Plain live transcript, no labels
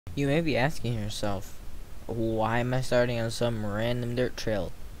You may be asking yourself, why am I starting on some random dirt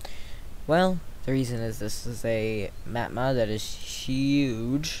trail? Well, the reason is this is a map mod that is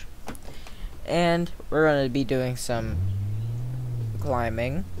huge, and we're going to be doing some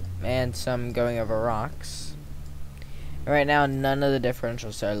climbing and some going over rocks. Right now, none of the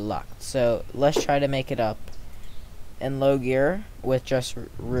differentials are locked, so let's try to make it up in low gear with just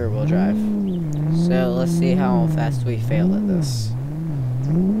rear wheel drive. So let's see how fast we fail at this.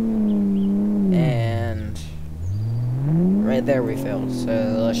 And right there we failed, so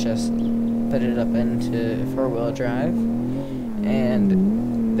let's just put it up into 4-wheel drive,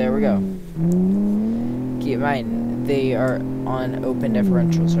 and there we go. Keep in mind, they are on open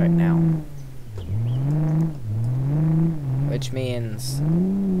differentials right now, which means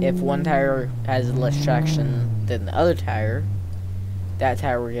if one tire has less traction than the other tire, that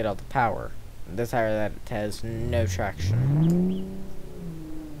tire will get all the power. The tire that has no traction.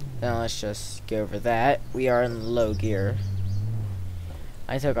 Now let's just go over that. We are in low gear.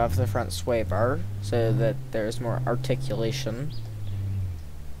 I took off the front sway bar so that there's more articulation.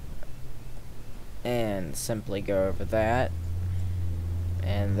 And simply go over that.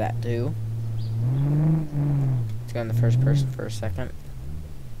 And that too. Let's go in the first person for a second.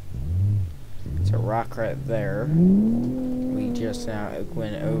 It's a rock right there. We just now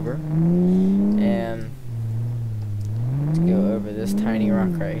went over. And let's go over this tiny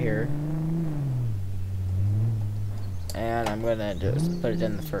rock right here. And I'm gonna just put it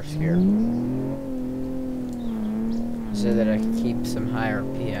in the first gear so that I can keep some higher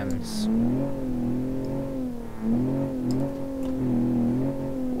RPMs.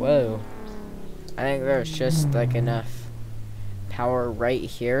 Whoa. I think there's just like enough power right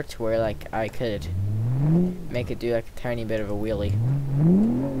here to where like I could make it do like a tiny bit of a wheelie.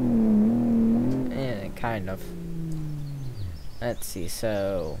 And kind of. Let's see,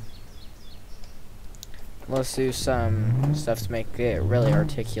 so let's do some stuff to make it really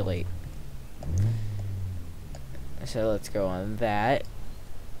articulate. So let's go on that.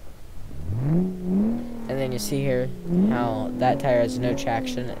 And then you see here how that tire has no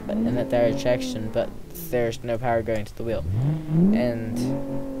traction, and that tire has traction, but there's no power going to the wheel. And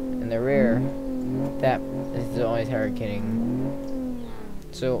in the rear, that is the only tire getting.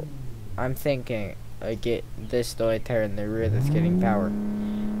 So I'm thinking I get this the only tire in the rear that's getting power.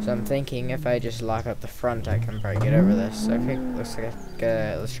 So I'm thinking if I just lock up the front, I can probably get over this. Okay, looks like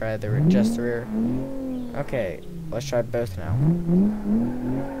let's try just the rear. Okay, let's try both now.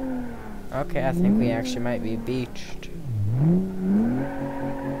 Okay, I think we actually might be beached.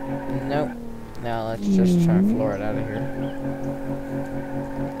 Nope. Now let's just try and floor it out of here.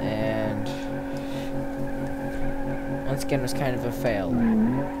 And once again, it was kind of a fail.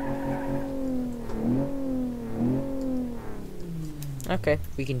 Okay,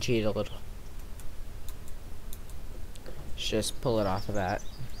 we can cheat a little. Let's just pull it off of that.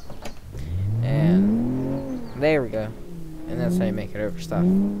 And there we go. And that's how you make it over stuff.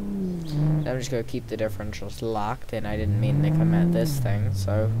 I'm just gonna keep the differentials locked, and I didn't mean to come at this thing,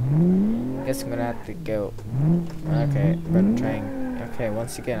 so I guess I'm gonna have to go. Okay, I'm gonna try and. Okay,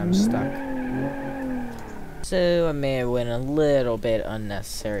 once again, I'm stuck. So I may have went a little bit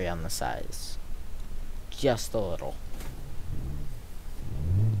unnecessary on the size. Just a little.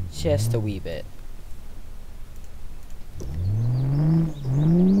 Just a wee bit.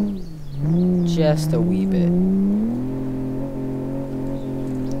 Just a wee bit.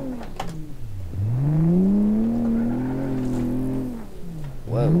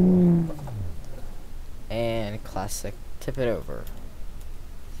 Whoa. And classic. Tip it over.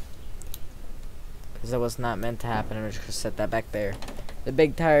 Because that was not meant to happen. I'm just gonna set that back there. The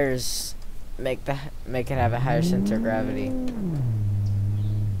big tires make it have a higher center of gravity.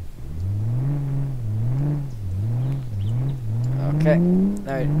 Okay.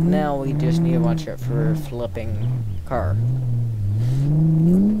 Alright, now we just need to watch out for flipping car.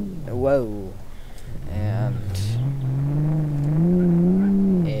 Whoa. And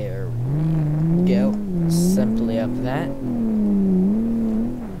there we go. Simply up that.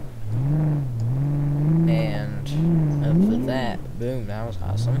 And up that. Boom, that was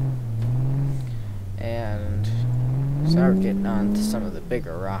awesome. And start getting on to some of the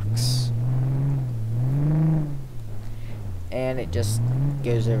bigger rocks. And it just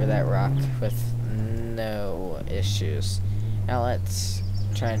goes over that rock with no issues. Now let's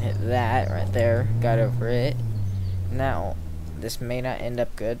try and hit that right there. Got over it. Now, this may not end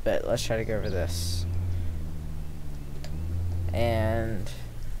up good, but let's try to go over this. And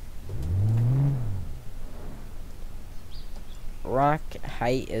rock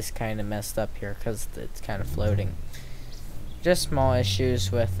height is kind of messed up here because it's kind of floating. Just small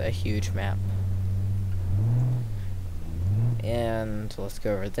issues with a huge map. And let's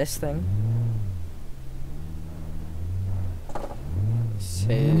go over this thing.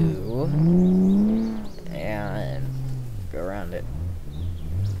 So, and go around it.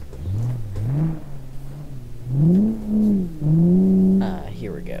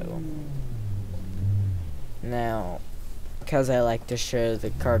 Here we go. Now, because I like to show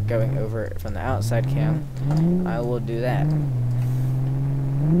the car going over it from the outside cam, I will do that.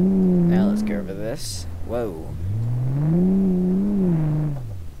 Now let's go over this. Whoa.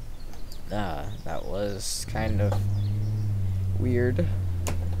 That was kind of weird.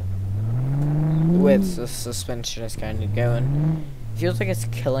 The way the suspension is kind of going, it feels like it's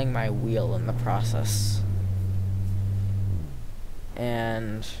killing my wheel in the process.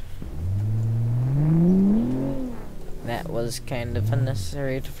 And that was kind of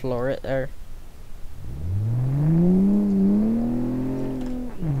unnecessary to floor it there.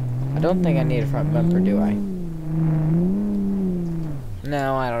 I don't think I need a front bumper, do I?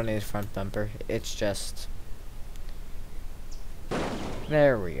 No, I don't need a front bumper. It's just...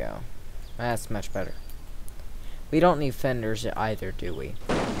 There we go. That's much better. We don't need fenders either, do we?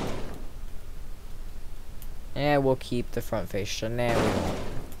 And we'll keep the front fascia. Nah, we won't.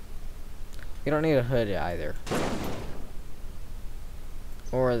 We don't need a hood either.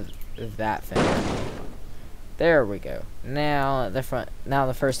 Or that fender. There we go. Now the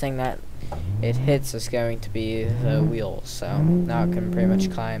first thing that it hits is going to be the wheels. So now it can pretty much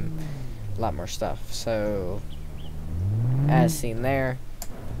climb a lot more stuff. So as seen there,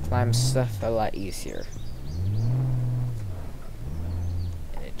 climbs stuff a lot easier.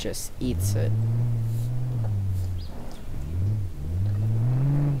 And it just eats it.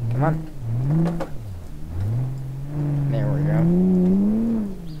 Come on. There we go.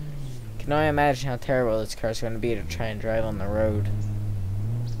 Can only imagine how terrible this car is going to be to try and drive on the road.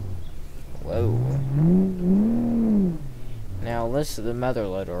 Whoa. Now let's do the mother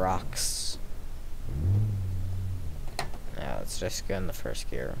load of rocks. Now let's just go in the first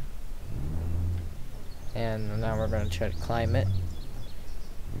gear. And now we're going to try to climb it.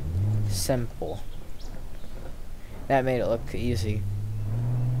 Simple. That made it look easy.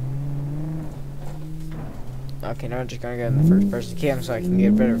 Okay, now I'm just gonna go in the first person cam so I can get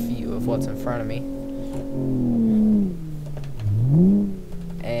a better view of what's in front of me.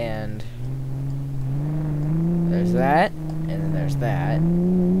 And there's that, and then there's that.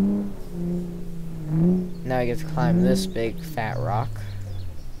 Now I get to climb this big fat rock.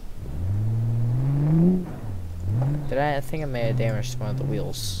 I think I may have damaged one of the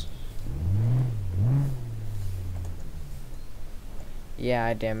wheels. Yeah,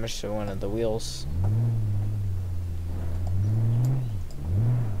 I damaged one of the wheels.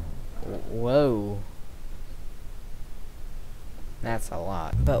 Whoa. That's a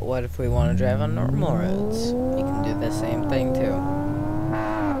lot. But what if we want to drive on normal roads? You can do the same thing too.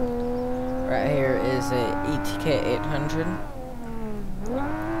 Right here is a ETK 800.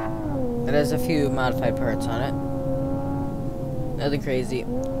 It has a few modified parts on it. Nothing crazy.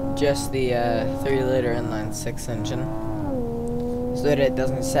 Just the 3-liter inline 6 engine. So that it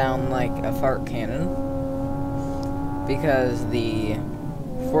doesn't sound like a fart cannon. Because the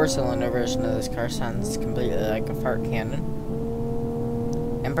 4-cylinder version of this car sounds completely like a fart cannon.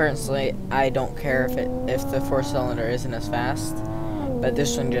 And personally, I don't care if the 4-cylinder isn't as fast, but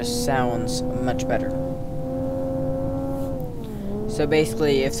this one just sounds much better. So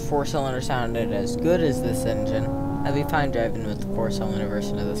basically, if the 4-cylinder sounded as good as this engine, I'd be fine driving with the 4-cylinder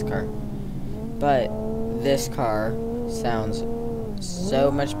version of this car. But this car sounds so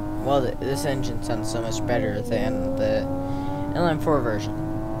much, well, this engine sounds so much better than the inline 4 version.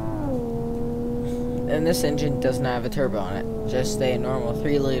 And this engine does not have a turbo on it, just a normal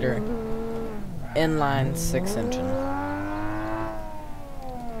 3-liter inline 6 engine.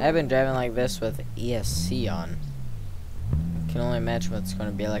 I've been driving like this with ESC on. Can only imagine what it's going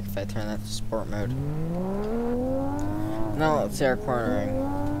to be like if I turn that to sport mode. Now let's see our cornering.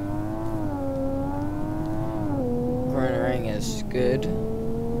 Cornering is good.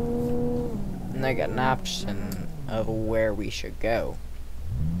 And I got an option of where we should go.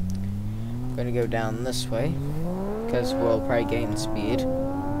 I'm going to go down this way, because we'll probably gain speed,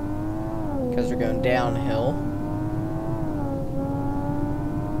 because we're going downhill.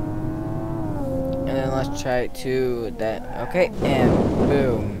 And then let's try to that, okay, and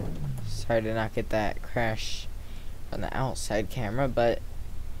boom. Sorry to not get that crash on the outside camera, but,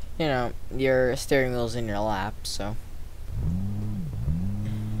 you know, your steering wheel's in your lap, so.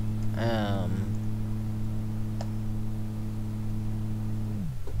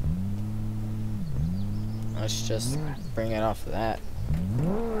 Let's just bring it off of that.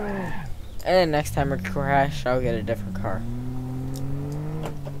 And next time we crash, I'll get a different car.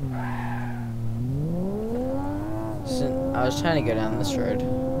 So I was trying to go down this road.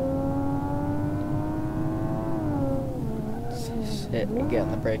 Sit and get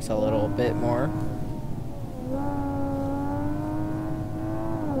on the brakes a little bit more.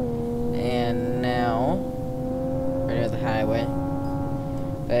 And now we're near the highway.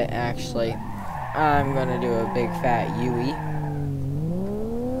 But actually, I'm gonna do a big fat U-E.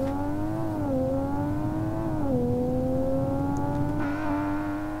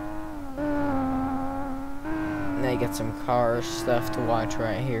 And then get some car stuff to watch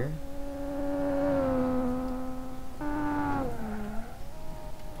right here.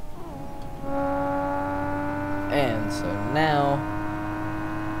 And so now,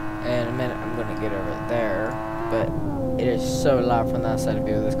 in a minute, I'm gonna get over there, but it is so loud from that side of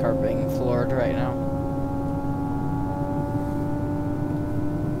view of this car being floored right now.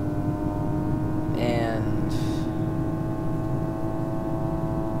 And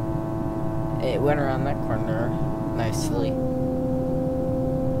it went around that corner nicely,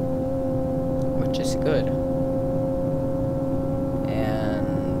 which is good. And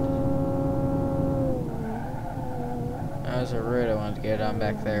that was a road I wanted to get on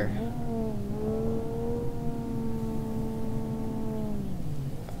back there.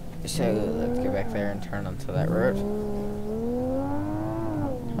 So let's get back there and turn onto that road.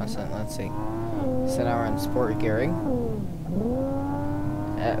 Let's see. So now we're in sport gearing.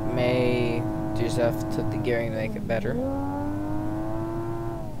 That may do stuff to the gearing to make it better.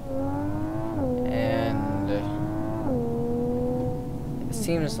 And it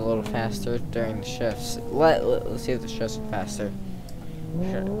seems a little faster during the shifts. Let's see if the shifts are faster.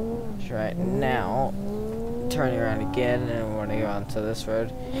 Right now, turning around again, and we want to go onto this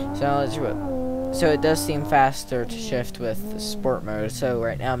road. So now let's do it. So it does seem faster to shift with the sport mode. So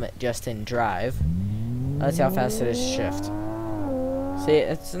right now I'm just in drive. Let's see how fast it is to shift. See,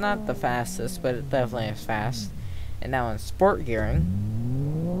 it's not the fastest, but it definitely is fast. And now in sport gearing,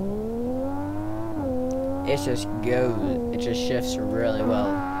 it just goes. It just shifts really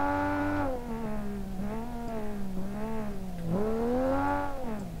well.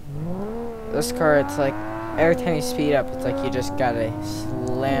 This car, it's like every time you speed up, it's like you just gotta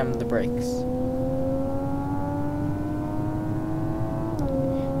slam the brakes.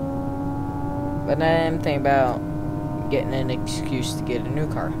 But I'm thinking about getting an excuse to get a new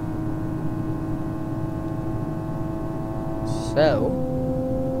car. So,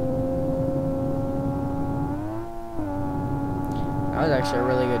 that was actually a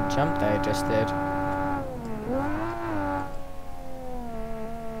really good jump that I just did.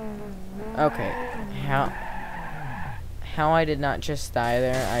 Okay, how I did not just die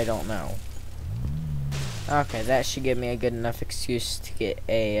there, I don't know. Okay, that should give me a good enough excuse to get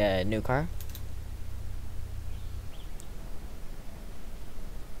a new car.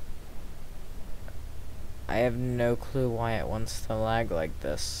 I have no clue why it wants to lag like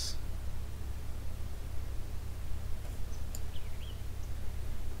this.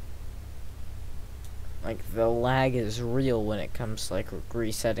 Like, the lag is real when it comes to, like,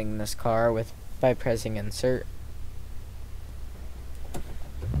 resetting this car by pressing insert.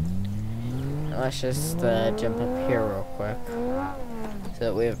 Let's just jump up here real quick so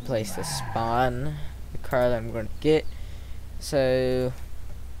that we have a place to spawn the car that I'm going to get. So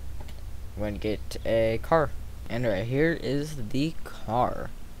I'm going to get a car, and right here is the car.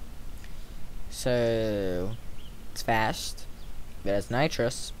 So it's fast, it has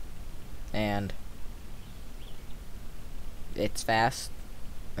nitrous, and it's fast,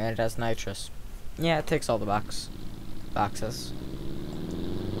 and it has nitrous. Yeah, it ticks all the boxes.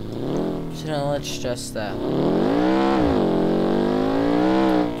 So now let's just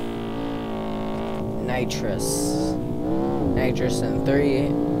nitrous in 3,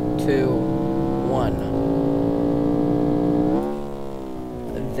 2, 1.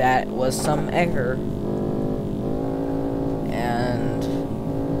 That was some error, and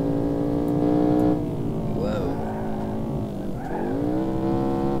whoa,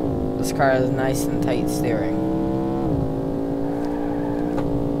 this car has nice and tight steering.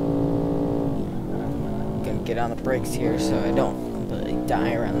 Get on the brakes here so I don't completely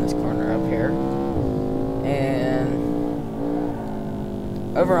die around this corner up here. And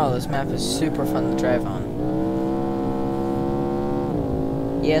overall, this map is super fun to drive on.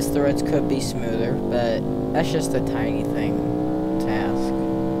 Yes, the roads could be smoother, but that's just a tiny thing to ask.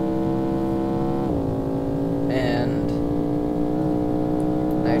 And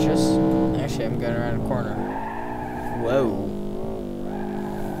nitrous. Actually, I'm going around a corner. Whoa.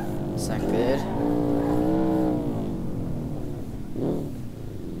 That's not good.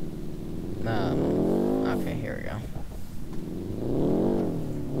 Okay, here we go.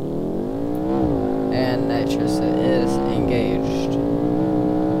 And nitrous is engaged.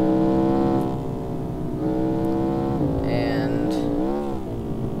 And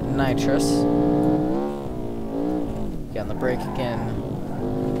nitrous. Get on the brake again.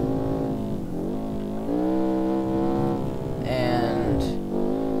 And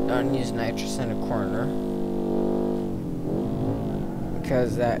don't use nitrous in a corner,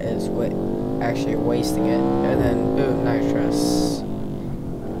 because that is what actually wasting it. And then boom, nitrous.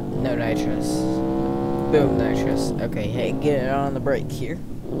 No nitrous. Boom, nitrous. Okay, hey, get it on the brake here.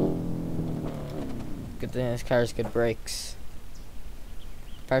 Good thing this car's good brakes.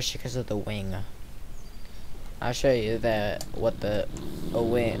 Partially because of the wing. I'll show you that what the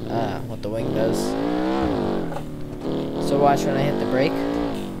wing does. So watch, when I hit the brake,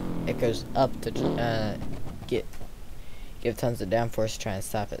 it goes up to give tons of downforce to try and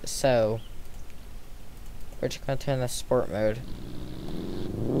stop it. So we're just gonna turn the sport mode,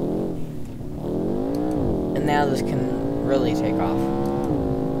 and now this can really take off.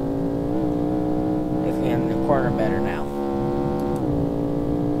 If we can in the corner better now.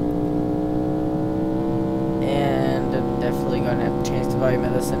 And I'm definitely gonna have to change the volume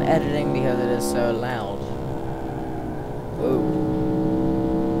of this in editing because it is so loud. Ooh.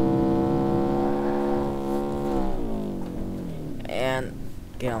 And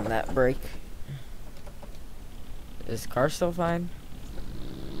get on that brake. Is the car still fine?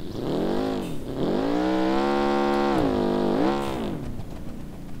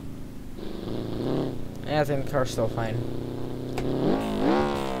 Yeah, I think the car's still fine.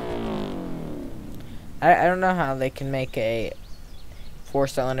 I don't know how they can make a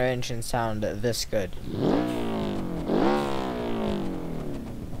 4-cylinder engine sound this good.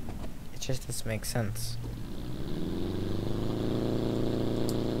 It just doesn't make sense.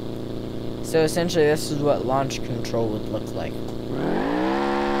 So essentially this is what launch control would look like.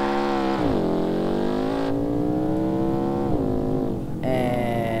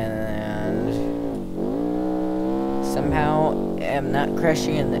 And somehow I'm not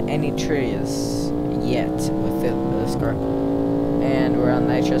crashing into any trees yet with this car. And we're on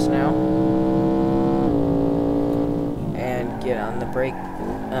nitrous now. And get on the brake.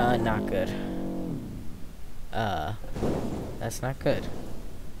 Not good. That's not good.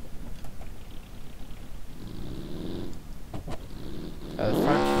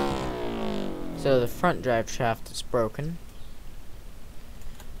 So the front drive shaft is broken.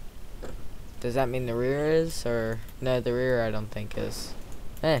 Does that mean the rear is, or no? The rear I don't think is.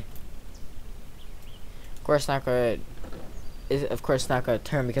 Hey, of course not going. Of course not going to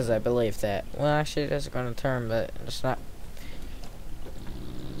turn because I believe that. Well, actually, it is going to turn, but it's not.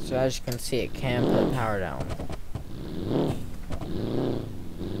 So as you can see, it can put power down.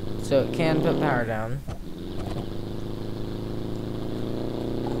 So it can put power down.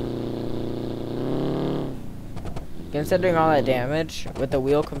 Considering all that damage, with the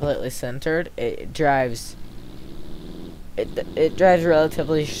wheel completely centered, it drives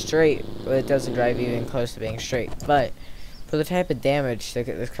relatively straight, but it doesn't drive even close to being straight. But for the type of damage that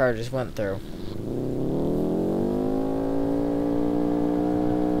this car just went through,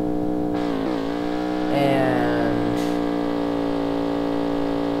 and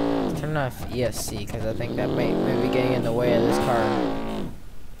let's turn off ESC because I think that might be getting in the way of this car,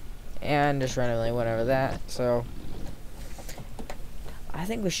 and just randomly went over that. So I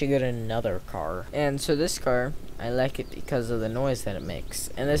think we should get another car. And so this car, I like it because of the noise that it makes.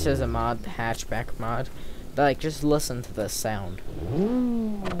 And this is a mod, the hatchback mod. But like, just listen to the sound.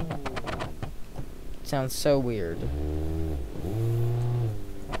 It sounds so weird.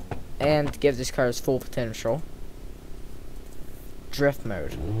 And to give this car its full potential, drift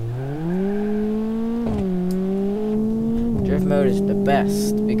mode. Drift mode is the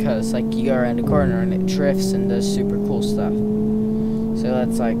best because like you go around a corner and it drifts and does super cool stuff. So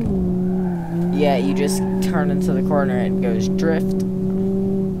that's like, yeah, you just turn into the corner and it goes drift,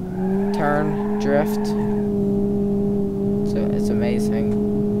 turn, drift. So it's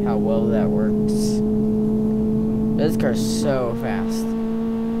amazing how well that works. This car's so fast.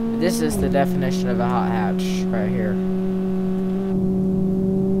 This is the definition of a hot hatch right here.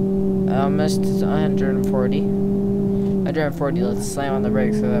 Almost 140. 140, let's slam on the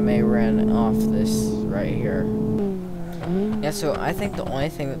brakes so that may run off this right here. Yeah, so I think the only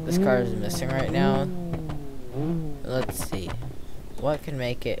thing that this car is missing right now, let's see, what can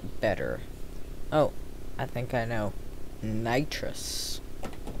make it better? Oh, I think I know. Nitrous.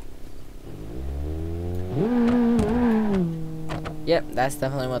 Yep, that's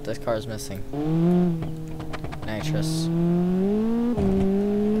definitely what this car is missing. Nitrous.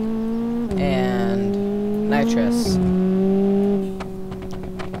 nitrous.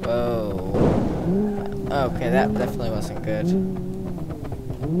 Whoa. Okay, that definitely wasn't good.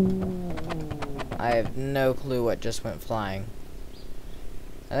 I have no clue what just went flying.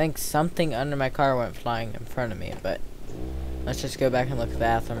 I think something under my car went flying in front of me, but let's just go back and look at the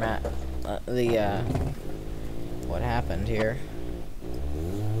aftermath. What happened here.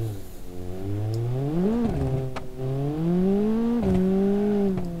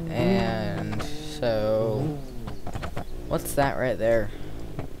 And so, what's that right there?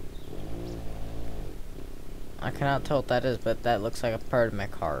 I cannot tell what that is, but that looks like a part of my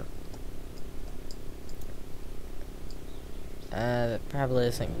car. That probably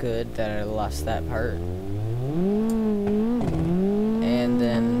isn't good that I lost that part. And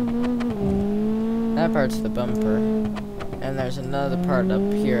then that part's the bumper. And there's another part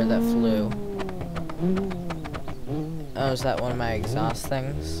up here that flew. Oh, is that one of my exhaust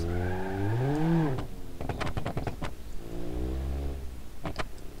things?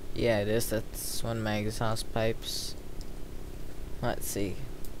 Yeah, it is. That's one of my exhaust pipes. Let's see.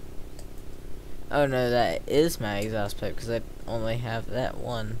 Oh no, that is my exhaust pipe because I only have that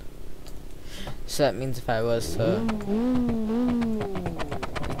one. So that means if I was to,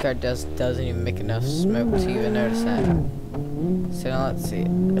 the car doesn't even make enough smoke to even notice that. So now let's see.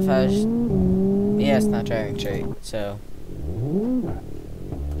 If I was, yeah, it's not driving straight. So.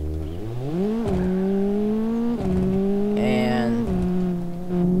 And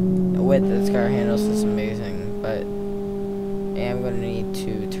the way that this car handles is amazing, but I'm going to need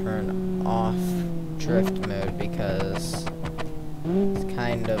to turn off drift mode because it's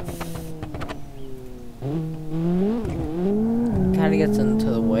kind of gets into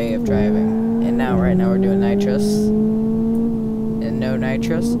the way of driving. And now right now we're doing nitrous and no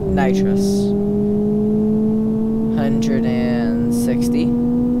nitrous. 160,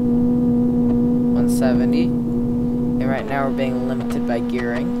 170, and right now we're being limited by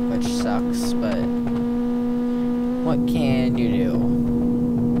gearing, which sucks, but what can you do?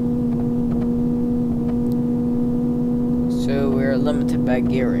 So we're limited by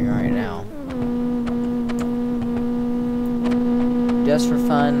gearing right now. Just for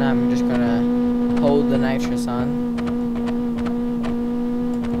fun, I'm just gonna hold the nitrous on.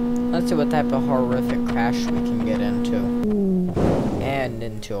 Let's see what type of horrific crash we can get into. And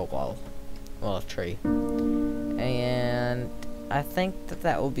into a wall. Well, a tree. And I think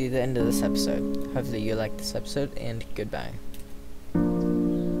that will be the end of this episode. Hopefully you liked this episode, and goodbye.